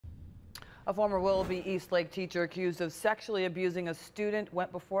A former Willoughby-Eastlake teacher accused of sexually abusing a student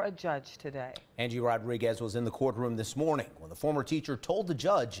went before a judge today. Angie Rodriguez was in the courtroom this morning when the former teacher told the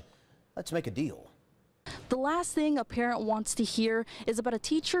judge, "Let's make a deal." The last thing a parent wants to hear is about a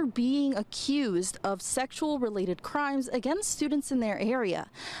teacher being accused of sexual-related crimes against students in their area.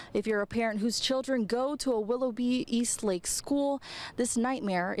 If you're a parent whose children go to a Willoughby-Eastlake school, this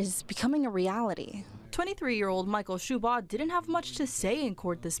nightmare is becoming a reality. 23-year-old Michael Shubaugh didn't have much to say in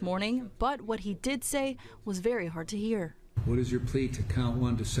court this morning, but what he did say was very hard to hear. What is your plea to count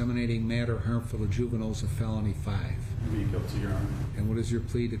 1, disseminating matter harmful to juveniles, a felony 5? Be guilty, Your Honor. And what is your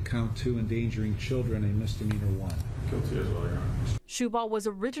plea to count 2, endangering children, a misdemeanor 1? Guilty as well, Your Honor. Shubaugh was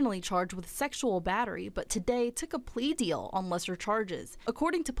originally charged with sexual battery, but today took a plea deal on lesser charges.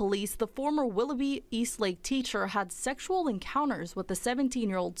 According to police, the former Willoughby-Eastlake teacher had sexual encounters with the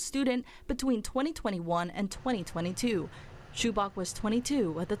 17-year-old student between 2021 and 2022. Shubaugh was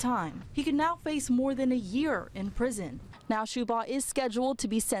 22 at the time. He could now face more than a year in prison. Now Shubaugh is scheduled to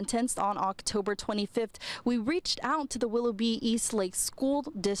be sentenced on October 25th. We reached out to the Willoughby-Eastlake School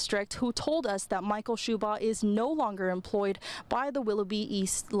District, who told us that Michael Shubaugh is no longer employed by the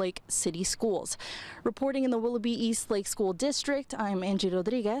Willoughby-Eastlake City Schools. Reporting in the Willoughby-Eastlake School District, I'm Angie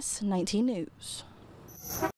Rodriguez, 19 News.